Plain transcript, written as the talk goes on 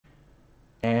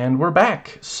And we're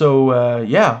back. So,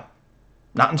 yeah,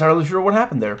 not entirely sure what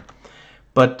happened there,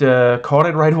 but caught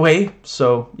it right away.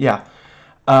 So, yeah.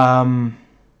 Um,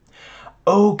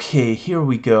 okay, here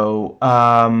we go.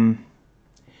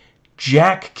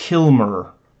 Jack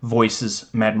Kilmer voices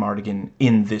Madmartigan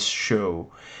in this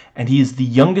show, and he is the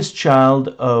youngest child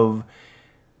of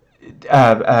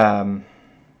uh, um,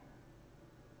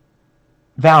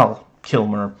 Val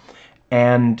Kilmer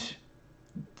and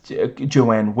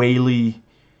Joanne Whaley.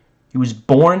 He was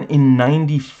born in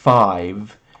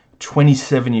 95,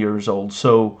 27 years old.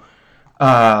 So,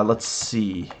 let's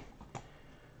see.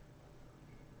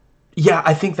 Yeah,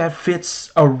 I think that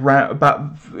fits around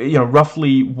about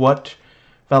roughly what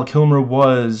Val Kilmer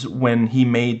was when he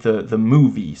made the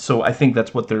movie. So I think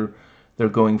that's what they're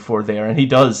going for there. And he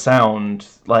does sound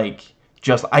like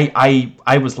just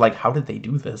I was like, how did they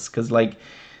do this? Because like,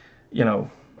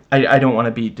 I don't want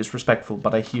to be disrespectful,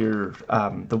 but I hear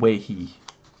the way he.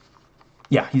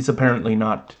 Yeah, he's apparently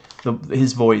not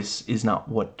his voice is not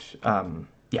what.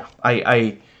 Yeah,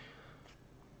 I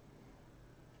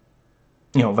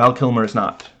Val Kilmer is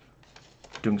not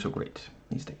doing so great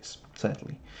these days,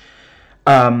 sadly.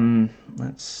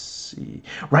 Let's see.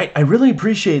 Right, I really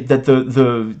appreciate that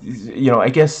I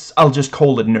guess I'll just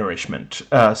call it nourishment,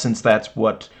 since that's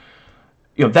what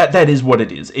that is what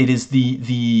it is. It is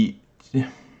the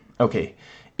okay.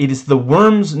 It is the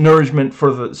Wyrm's nourishment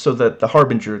so that the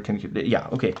Harbinger can. Yeah,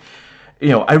 okay.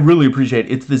 I really appreciate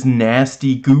it. It's this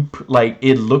nasty goop. Like,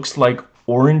 it looks like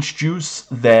orange juice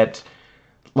that,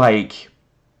 like,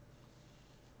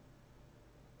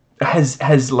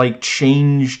 has like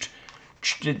changed.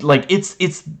 Like, it's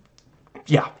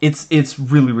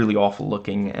really awful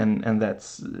looking, and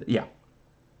that's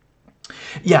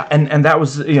yeah, and that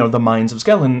was the Mines of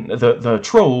Skellen. The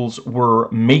trolls were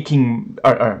making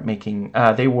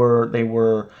they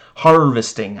were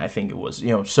harvesting, I think it was,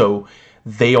 so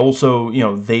they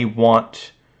also they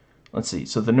want, let's see,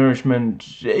 so the nourishment,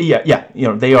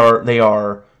 they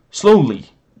are slowly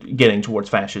getting towards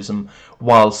fascism,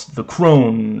 whilst the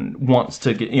crone wants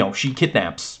to get, she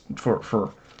kidnaps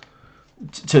to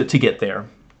get there.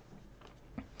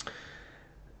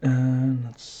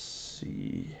 Let's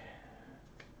see.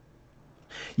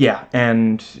 Yeah,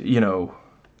 and,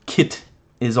 Kit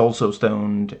is also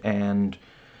stoned, and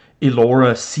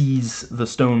Elora sees the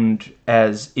stoned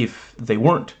as if they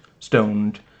weren't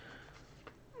stoned.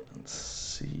 Let's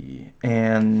see.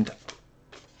 And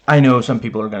I know some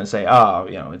people are going to say,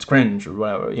 it's cringe or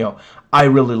whatever. I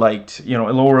really liked,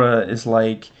 Elora is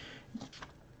like,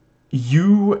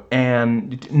 you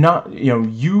and, not,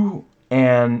 you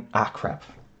and, crap.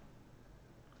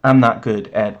 I'm not good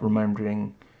at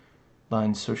remembering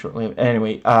lines so shortly.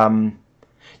 Anyway,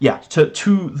 yeah,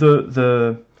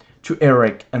 to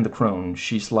Eric and the crone,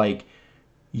 she's like,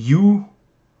 you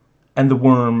and the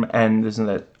Wyrm and this and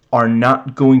that are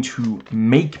not going to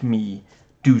make me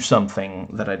do something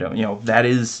that I don't. That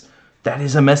is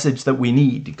a message that we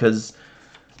need, because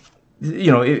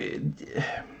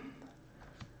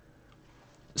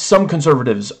some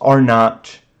conservatives are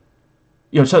not.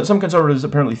 Some conservatives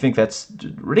apparently think that's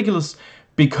ridiculous,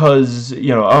 because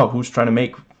who's trying to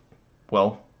make,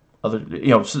 well, other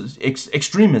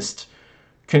extremist,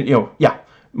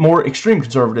 more extreme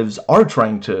conservatives are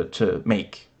trying to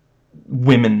make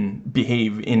women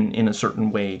behave in a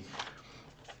certain way.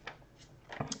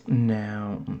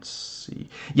 Now, let's see.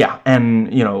 Yeah,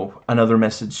 and another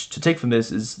message to take from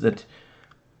this is that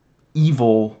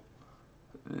evil,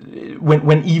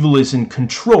 when evil is in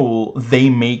control, they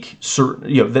make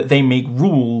certain, they make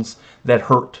rules that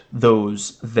hurt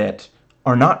those that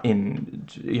are not in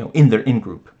their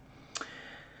in-group.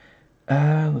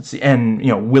 Let's see, and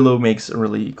Willow makes a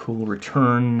really cool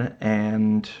return,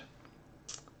 and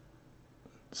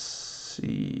let's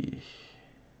see.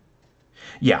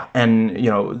 Yeah, and we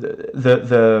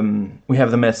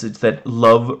have the message that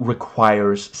love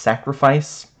requires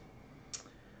sacrifice.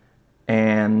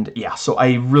 And yeah, so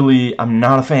I'm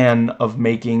not a fan of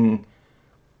making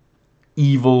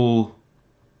evil,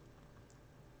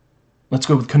 let's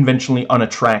go with conventionally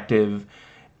unattractive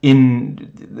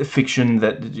in fiction.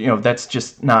 That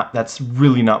that's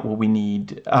really not what we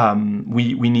need.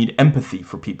 We need empathy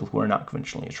for people who are not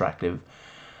conventionally attractive.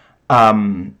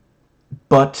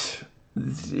 But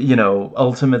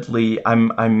ultimately, I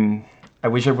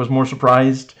wish I was more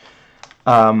surprised.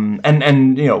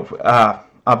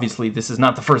 Obviously, this is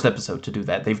not the first episode to do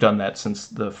that. They've done that since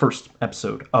the first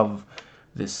episode of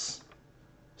this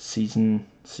season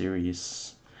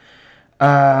series.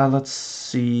 Let's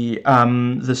see.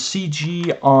 The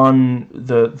CG on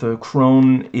the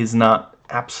crone is not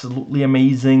absolutely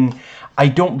amazing. I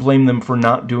don't blame them for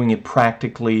not doing it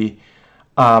practically.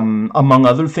 Among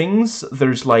other things,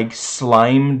 there's like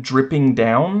slime dripping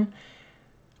down.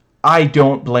 I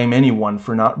don't blame anyone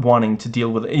for not wanting to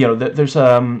deal with it. You know, there's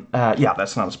yeah,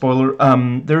 that's not a spoiler.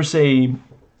 There's a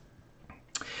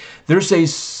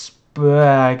is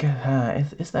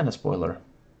that a spoiler?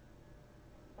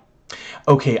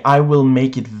 Okay, I will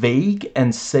make it vague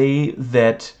and say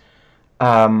that,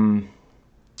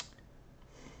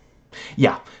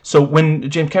 yeah. So when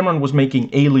James Cameron was making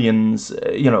Aliens,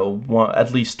 you know,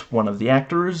 at least one of the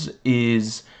actors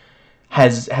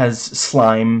has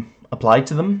slime applied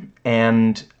to them,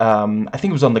 and I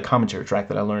think it was on the commentary track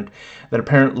that I learned that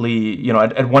apparently, you know,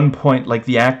 at one point, like,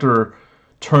 the actor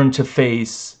turned to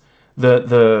face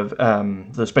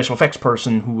the special effects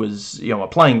person who was, you know,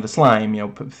 applying the slime, you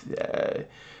know,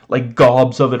 like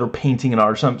gobs of it or painting it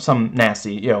or some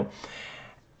nasty, you know,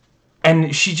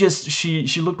 and she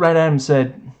looked right at him and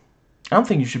said, I don't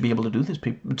think you should be able to do this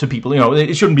to people, you know,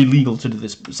 it shouldn't be legal to do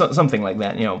this, something like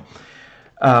that, you know.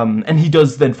 And he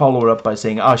does then follow it up by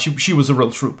saying, she was a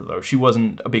real trooper, though. She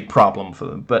wasn't a big problem for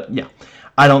them. But, yeah,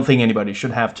 I don't think anybody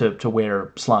should have to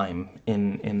wear slime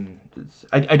in...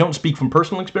 I don't speak from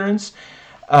personal experience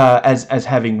as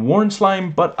having worn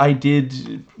slime, but I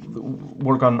did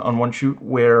work on one shoot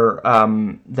where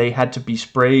they had to be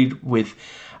sprayed with...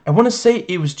 I want to say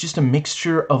it was just a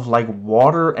mixture of, like,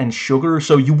 water and sugar,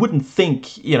 so you wouldn't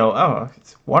think, you know, oh,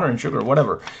 it's water and sugar,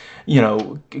 whatever. You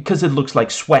know, because it looks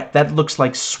like sweat. That looks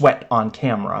like sweat on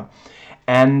camera.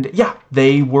 And, yeah,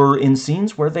 they were in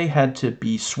scenes where they had to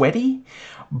be sweaty,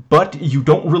 but you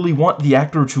don't really want the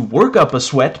actor to work up a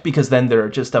sweat, because then they're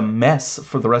just a mess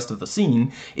for the rest of the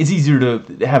scene. It's easier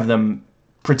to have them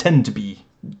pretend to be,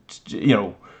 you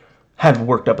know, have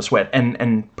worked up a sweat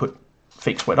and put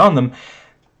fake sweat on them.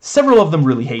 Several of them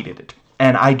really hated it,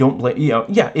 and I don't blame, you know,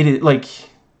 yeah, it is, like...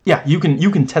 Yeah, you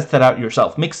can test that out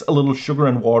yourself. Mix a little sugar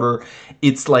and water.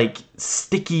 It's like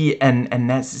sticky and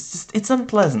that's it's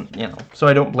unpleasant, you know. So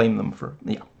I don't blame them for,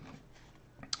 yeah.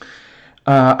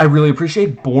 I really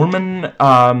appreciate Boorman.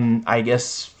 I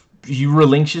guess he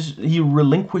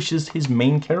relinquishes his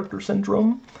main character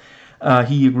syndrome.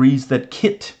 He agrees that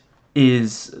Kit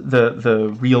is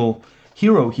the real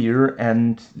hero here,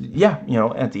 and yeah, you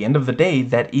know, at the end of the day,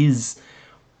 that is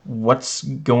what's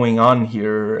going on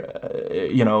here.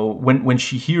 You know, when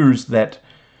she hears that,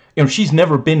 you know, she's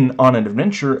never been on an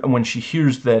adventure, and when she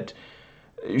hears that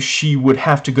she would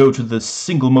have to go to the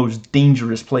single most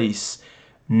dangerous place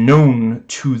known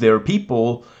to their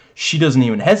people, she doesn't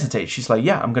even hesitate. She's like,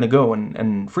 yeah, I'm gonna go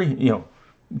and free, you know,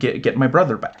 get my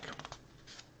brother back.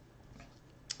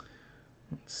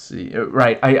 Let's see,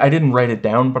 right, I didn't write it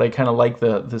down, but I kind of like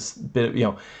this bit, you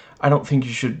know, I don't think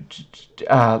you should,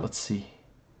 let's see,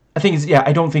 I think it's, yeah,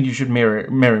 I don't think you should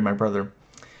marry my brother.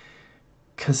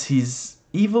 Because he's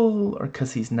evil or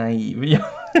because he's naive? Yeah.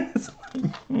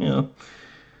 Yeah.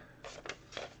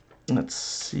 Let's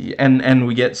see. And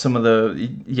we get some of the,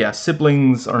 yeah,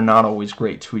 siblings are not always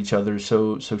great to each other.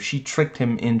 So she tricked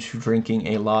him into drinking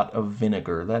a lot of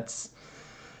vinegar. That's,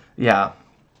 yeah.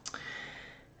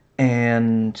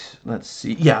 And let's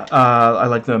see. Yeah, I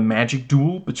like the magic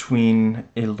duel between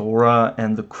Elora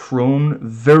and the crone.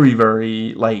 Very,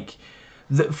 very, like,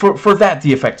 for that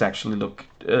the effects actually look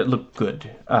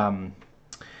good.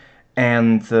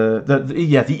 And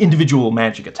the individual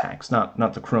magic attacks,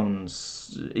 not the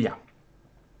crone's. Yeah.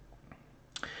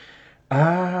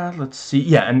 Let's see.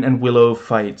 Yeah, and Willow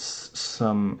fights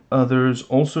some others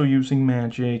also using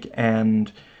magic,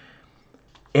 and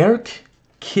Eric,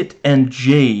 Kit, and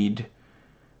Jade,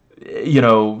 you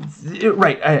know,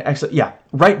 right, actually, yeah,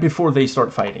 right before they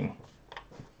start fighting.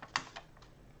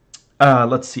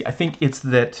 Let's see, I think it's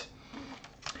that,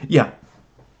 yeah,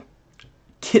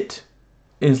 Kit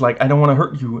is like, I don't want to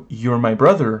hurt you, you're my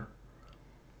brother.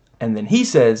 And then he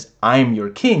says, I'm your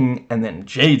king, and then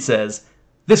Jade says,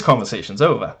 this conversation's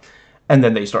over. And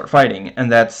then they start fighting,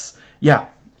 and that's, yeah,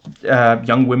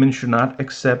 young women should not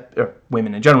accept,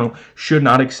 women in general, should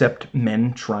not accept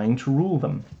men trying to rule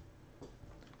them.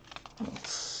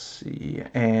 Let's see,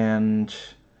 and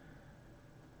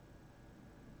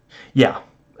yeah,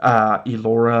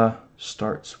 Elora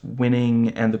starts winning,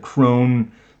 and the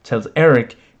crone tells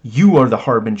Eric, you are the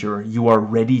harbinger, you are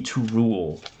ready to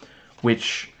rule,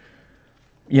 which,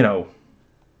 you know,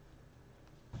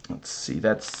 let's see,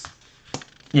 that's,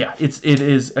 yeah, it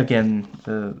is, again,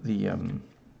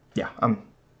 yeah, I'm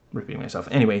repeating myself.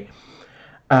 Anyway,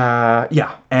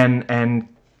 yeah, and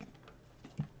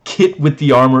Kit with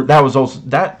the armor, that was also,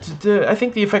 I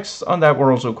think the effects on that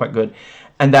were also quite good,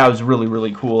 and that was really,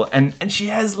 really cool. And she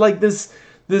has like this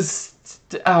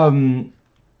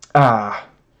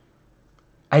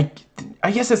I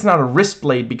guess it's not a wrist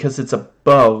blade because it's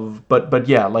above, but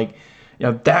yeah, like, you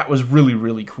know, that was really,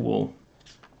 really cool.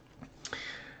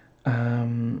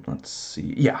 Let's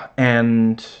see. Yeah,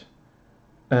 and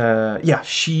yeah,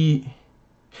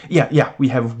 we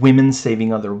have women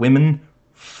saving other women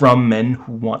from men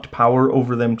who want power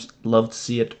over them. Love to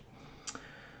see it.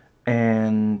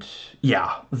 And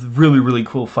yeah, really, really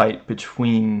cool fight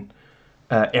between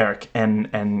Eric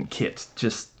and Kit.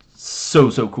 Just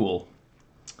so cool.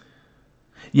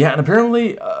 Yeah, and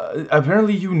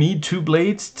apparently you need two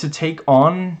blades to take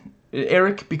on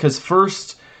Eric, because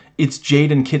first it's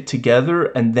Jade and Kit together,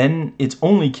 and then it's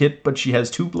only Kit, but she has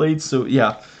two blades, so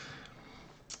yeah.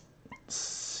 Let's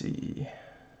see.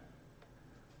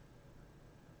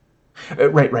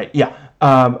 Right, yeah.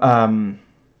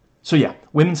 So yeah,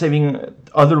 women saving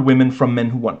other women from men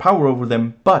who want power over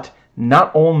them, but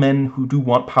not all men who do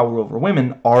want power over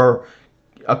women are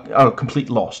a complete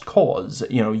lost cause.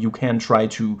 You know, you can try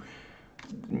to,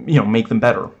 you know, make them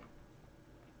better.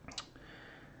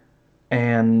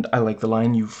 And I like the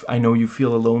line, I know you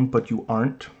feel alone, but you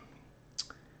aren't.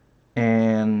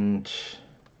 And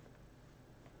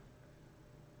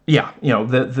yeah, you know,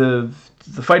 the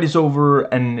fight is over,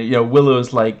 and, you know,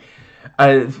 Willow's like,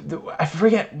 I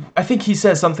forget, I think he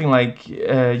says something like,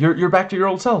 you're back to your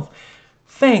old self.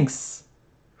 Thanks.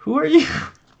 Who are you?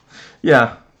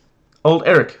 Yeah. Old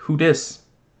Eric, who dis?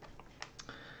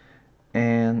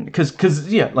 And cause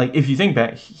yeah, like, if you think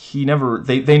back,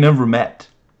 they never met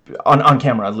on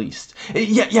camera, at least.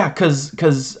 Yeah, cause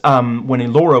when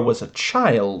Elora was a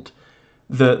child,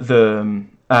 was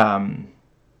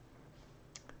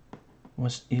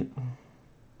it?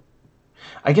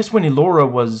 I guess when Elora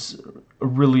was a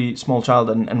really small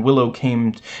child and Willow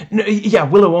came. No, yeah,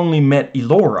 Willow only met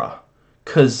Elora,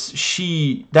 cause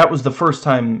that was the first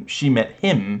time she met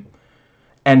him.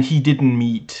 And he didn't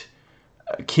meet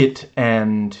Kit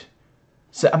and...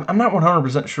 So I'm not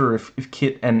 100% sure if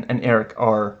Kit and Eric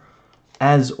are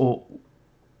as old...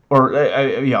 Or,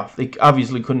 yeah, they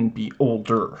obviously couldn't be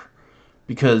older.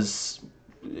 Because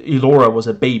Elora was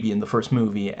a baby in the first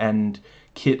movie, and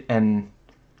Kit and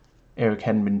Eric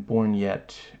hadn't been born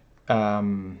yet.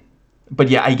 But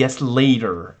yeah, I guess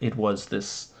later it was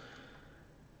this...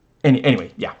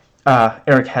 Anyway, yeah.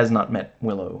 Eric has not met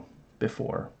Willow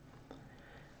before.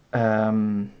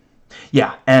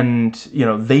 Yeah, and, you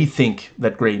know, they think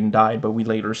that Graydon died, but we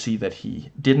later see that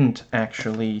he didn't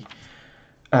actually.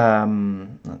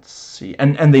 Let's see,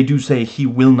 and they do say he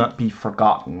will not be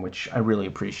forgotten, which I really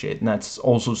appreciate, and that's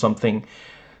also something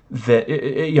that,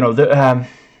 you know,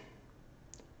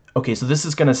 okay, so this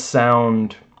is gonna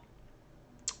sound...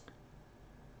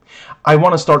 I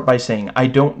want to start by saying I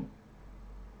don't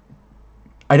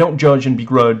judge and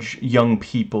begrudge young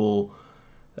people...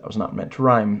 That was not meant to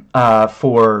rhyme,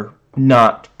 for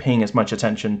not paying as much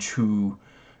attention to,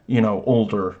 you know,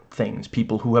 older things,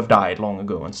 people who have died long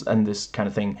ago, and this kind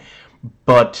of thing.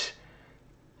 But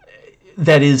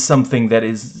that is something that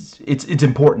is, it's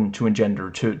important to engender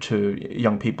to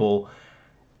young people.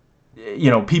 You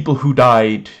know, people who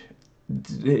died,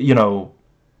 you know,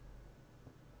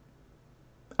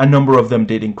 a number of them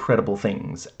did incredible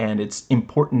things, and it's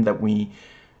important that we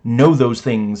know those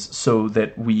things so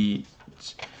that we...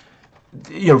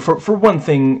 You know, for one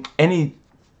thing, any,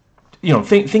 you know,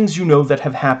 things you know that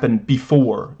have happened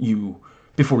before you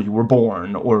were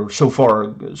born, or so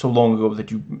long ago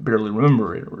that you barely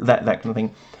remember it, or that kind of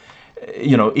thing.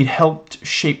 You know, it helped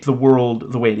shape the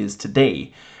world the way it is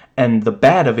today. And the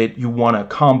bad of it you want to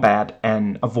combat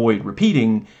and avoid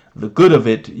repeating. The good of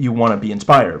it you want to be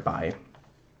inspired by.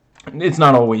 It's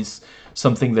not always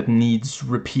something that needs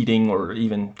repeating or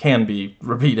even can be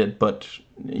repeated, but,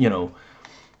 you know...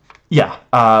 Yeah,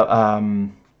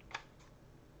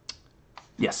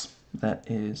 yes, that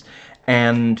is,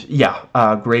 and yeah,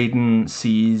 Graydon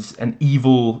sees an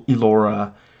evil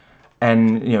Elora,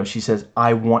 and, you know, she says,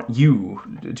 I want you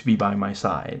to be by my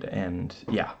side, and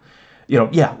yeah, you know,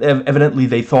 yeah, evidently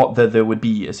they thought that there would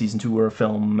be a season 2 or a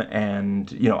film, and,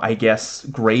 you know, I guess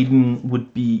Graydon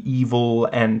would be evil,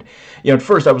 and, you know, at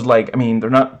first I was like, I mean, they're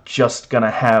not just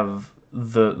gonna have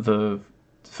the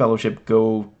Fellowship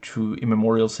go to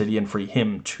Immemorial City and free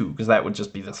him too, because that would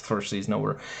just be the first season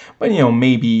over. But, you know,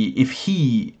 maybe if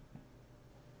he...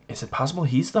 Is it possible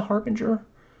he's the Harbinger?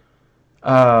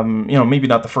 You know, maybe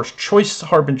not the first choice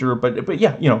Harbinger, but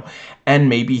yeah, you know, and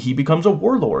maybe he becomes a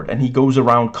warlord, and he goes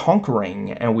around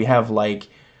conquering, and we have, like,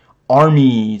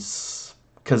 armies,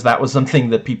 because that was something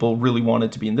that people really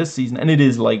wanted to be in this season, and it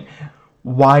is, like,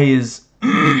 why is...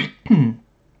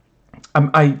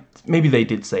 maybe they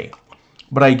did say...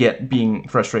 But I get being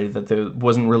frustrated that there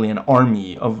wasn't really an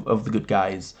army of the good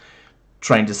guys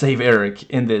trying to save Eric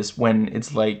in this, when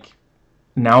it's like,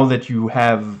 now that you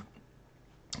have,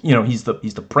 you know, he's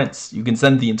the prince, you can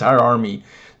send the entire army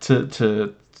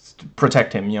to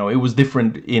protect him. You know, it was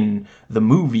different in the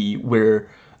movie, where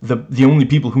the only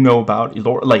people who know about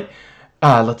Elora, like,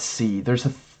 let's see, there's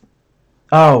a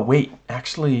oh wait,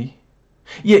 actually,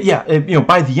 yeah, you know,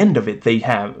 by the end of it, they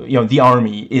have, you know, the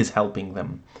army is helping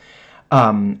them,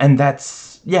 and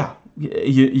that's, yeah,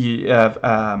 you have,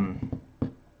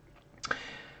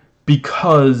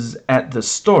 because at the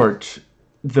start,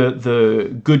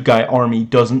 the good guy army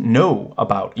doesn't know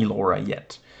about Elora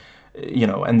yet, you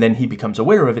know, and then he becomes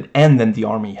aware of it, and then the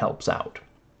army helps out.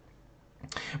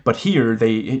 But here,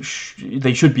 they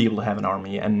should be able to have an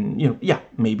army, and, you know, yeah,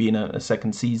 maybe in a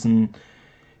second season,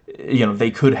 you know, they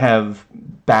could have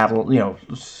battle, you know,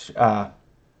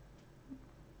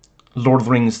 Lord of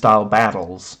the Rings style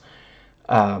battles,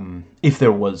 if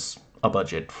there was a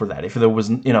budget for that, if there was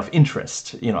enough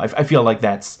interest. You know, I feel like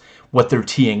that's what they're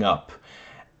teeing up.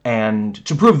 And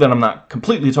to prove that I'm not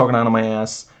completely talking out of my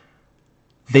ass,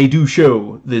 they do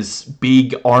show this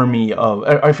big army of,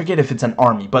 I forget if it's an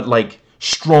army, but like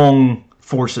strong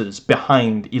forces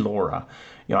behind Elora.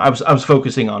 You know, I was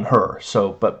focusing on her,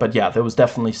 so, but yeah, there was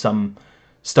definitely some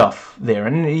stuff there,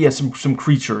 and yeah, some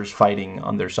creatures fighting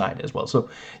on their side as well. So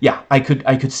yeah, I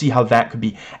could see how that could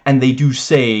be. And they do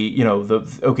say, you know,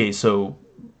 okay, so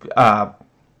the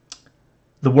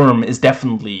Wyrm is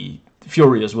definitely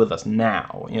furious with us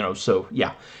now, you know, so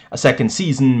yeah, a second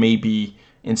season, maybe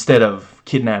instead of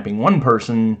kidnapping one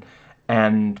person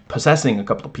and possessing a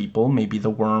couple of people, maybe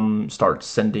the Wyrm starts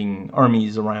sending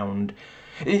armies around.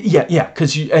 Yeah,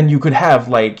 because you could have,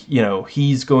 like, you know,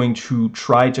 he's going to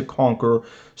try to conquer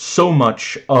so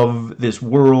much of this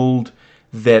world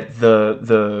that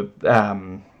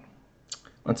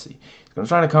let's see, he's going to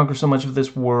try to conquer so much of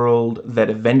this world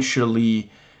that eventually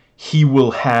he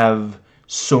will have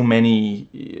so many,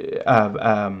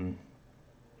 there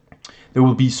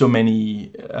will be so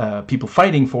many people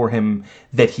fighting for him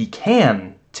that he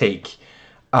can take.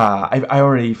 I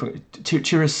already forgot,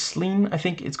 Tirisleen, I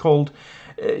think it's called.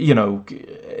 You know,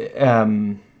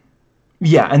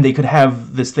 yeah, and they could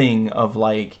have this thing of,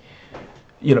 like,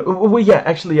 you know, well, yeah,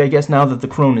 actually, I guess now that the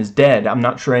crone is dead, I'm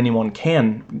not sure anyone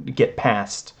can get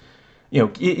past, you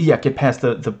know, yeah, get past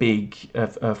the big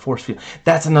force field.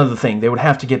 That's another thing. They would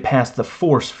have to get past the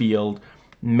force field.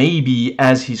 Maybe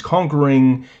as he's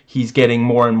conquering, he's getting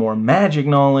more and more magic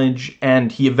knowledge,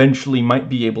 and he eventually might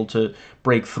be able to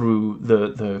break through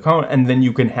and then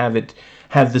you can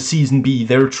have the season be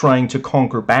they're trying to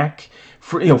conquer back,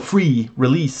 for, you know, free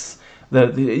release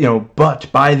you know,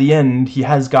 but by the end he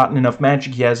has gotten enough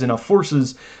magic, he has enough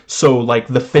forces, so like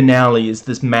the finale is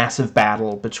this massive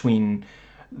battle between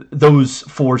those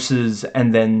forces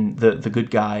and then the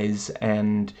good guys,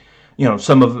 and, you know,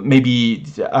 some of maybe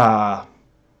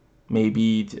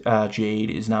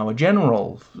Jade is now a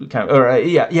general, kind of, or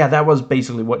yeah, that was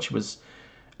basically what she was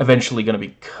eventually going to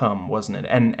become, wasn't it?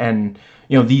 And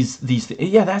you know, these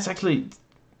yeah, that's actually,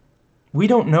 we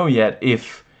don't know yet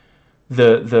if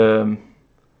the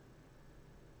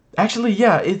actually,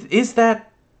 yeah, is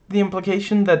that the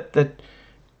implication that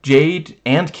Jade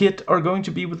and Kit are going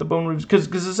to be with the Bone Reavers? Because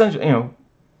essentially, you know,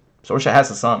 Sorsha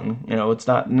has a son. You know, it's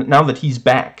not, now that he's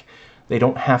back, they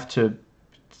don't have to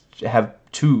have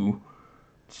two,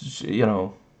 you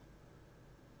know.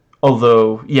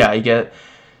 Although, yeah, I get.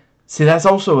 See, that's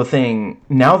also a thing.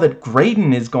 Now that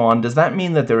Graydon is gone, does that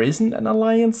mean that there isn't an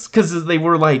alliance? Because they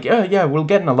were like, oh, yeah, we'll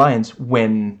get an alliance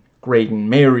when Graydon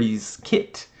marries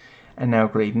Kit. And now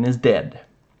Graydon is dead.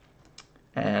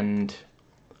 And,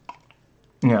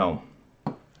 you know,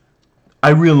 I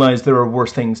realize there are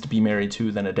worse things to be married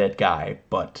to than a dead guy,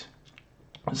 but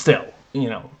still, you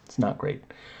know, it's not great.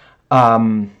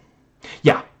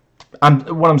 Yeah.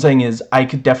 What I'm saying is, I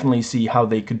could definitely see how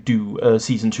they could do a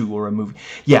season 2 or a movie.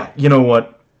 Yeah, you know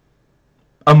what?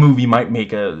 A movie might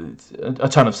make a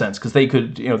ton of sense, because they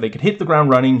could, you know, they could hit the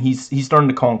ground running. He's starting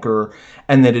to conquer,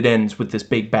 and then it ends with this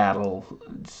big battle.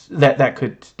 That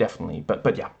could definitely,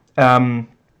 but yeah.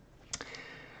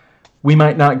 We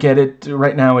might not get it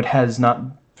right now. It has not,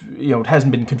 you know, it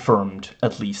hasn't been confirmed,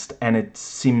 at least, and it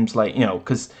seems like, you know,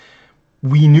 because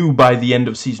we knew by the end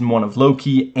of season 1 of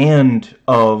Loki and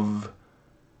of,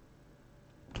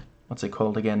 what's it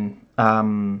called again?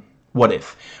 What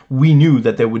If? We knew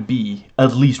that there would be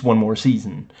at least one more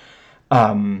season.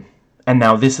 And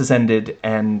now this has ended,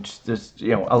 and this,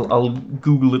 you know, I'll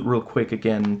Google it real quick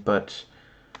again, but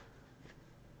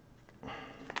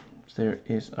there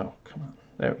is, oh, come on,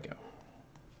 there we go.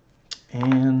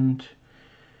 And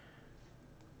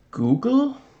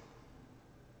Google.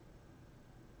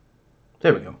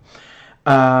 There we go.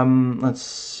 Let's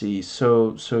see.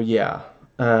 So yeah.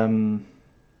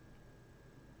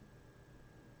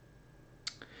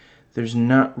 There's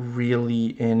not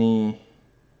really any.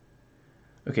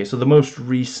 Okay, so the most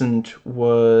recent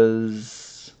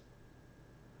was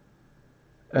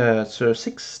so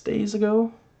 6 days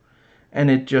ago, and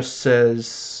it just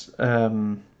says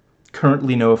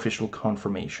currently no official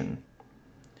confirmation.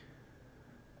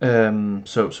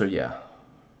 So yeah.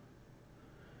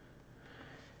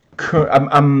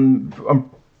 I'm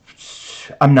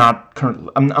not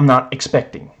currently. I'm not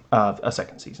expecting a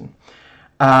second season.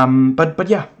 But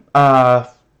yeah.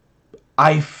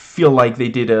 I feel like they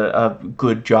did a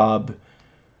good job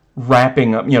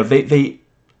wrapping up. You know,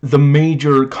 the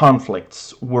major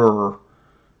conflicts were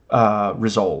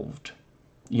resolved.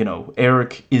 You know,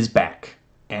 Eric is back,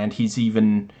 and he's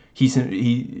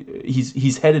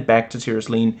headed back to Sirius,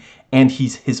 and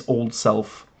he's his old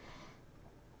self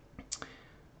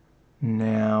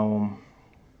now.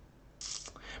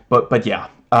 But yeah,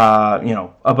 you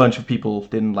know, a bunch of people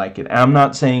didn't like it. And I'm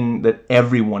not saying that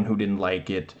everyone who didn't like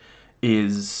it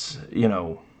is, you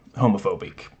know,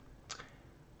 homophobic.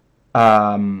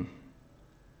 A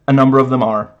number of them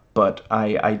are, but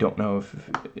I don't know if,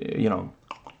 you know,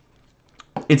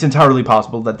 it's entirely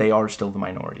possible that they are still the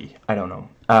minority. I don't know.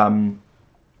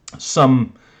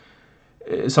 Some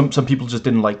people just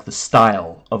didn't like the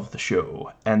style of the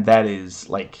show, and that is,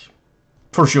 like,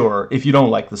 for sure, if you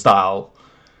don't like the style,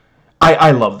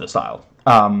 I love the style.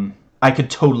 I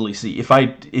could totally see, if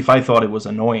I thought it was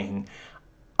annoying,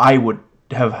 I would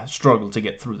have struggled to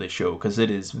get through this show, because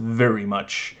it is very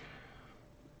much,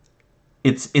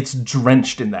 it's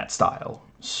drenched in that style.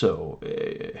 So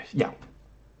yeah,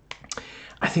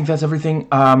 I think that's everything.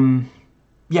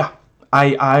 Yeah,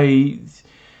 I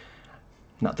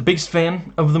not the biggest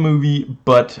fan of the movie,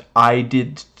 but I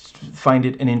did find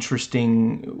it an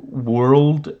interesting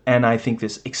world, and I think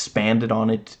this expanded on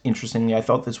it interestingly. I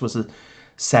thought this was a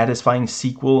satisfying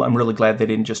sequel. I'm really glad they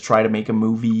didn't just try to make a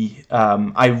movie.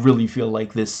 I really feel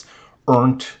like this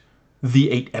earned the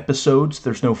 8 episodes.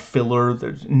 There's no filler.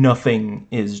 There's nothing.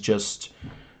 Is just,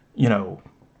 you know,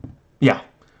 yeah.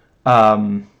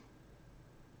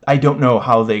 I don't know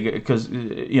how they, because,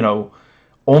 you know,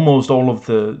 almost all of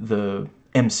the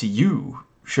MCU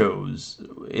shows,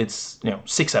 it's, you know,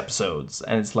 6 episodes,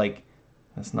 and it's like,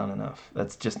 that's not enough.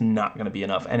 That's just not going to be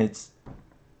enough, and it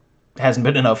hasn't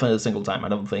been enough a single time. I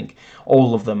don't think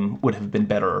all of them would have been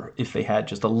better if they had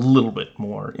just a little bit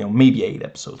more, you know, maybe 8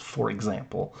 episodes, for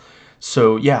example.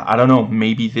 So yeah, I don't know,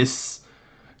 maybe this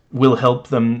will help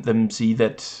them see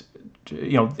that,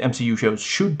 you know, MCU shows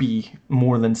should be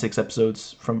more than 6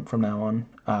 episodes from now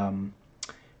on.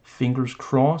 Fingers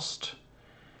crossed.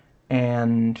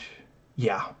 And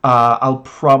yeah, I'll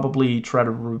probably try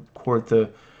to record the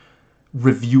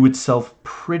review itself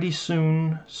pretty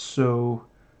soon. So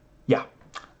yeah,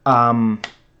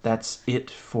 that's it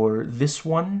for this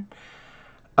one.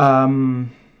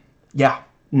 Yeah,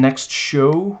 next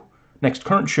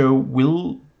current show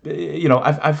will, you know,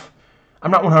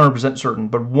 I'm not 100% certain,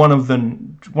 but one of the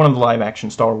live action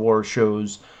Star Wars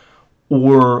shows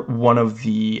or one of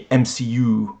the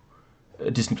MCU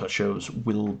Disney Plus shows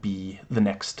will be the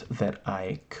next that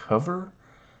I cover.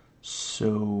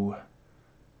 So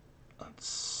let's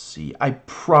see. I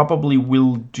probably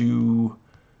will do.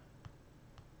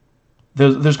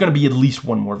 There's going to be at least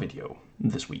one more video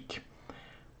this week,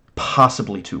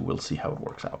 possibly 2. We'll see how it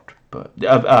works out. But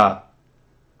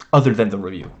other than the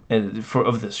review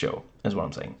of this show, is what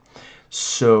I'm saying.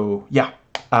 So yeah,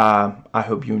 I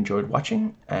hope you enjoyed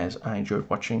watching, as I enjoyed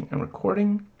watching and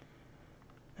recording.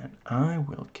 And I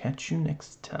will catch you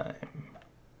next time.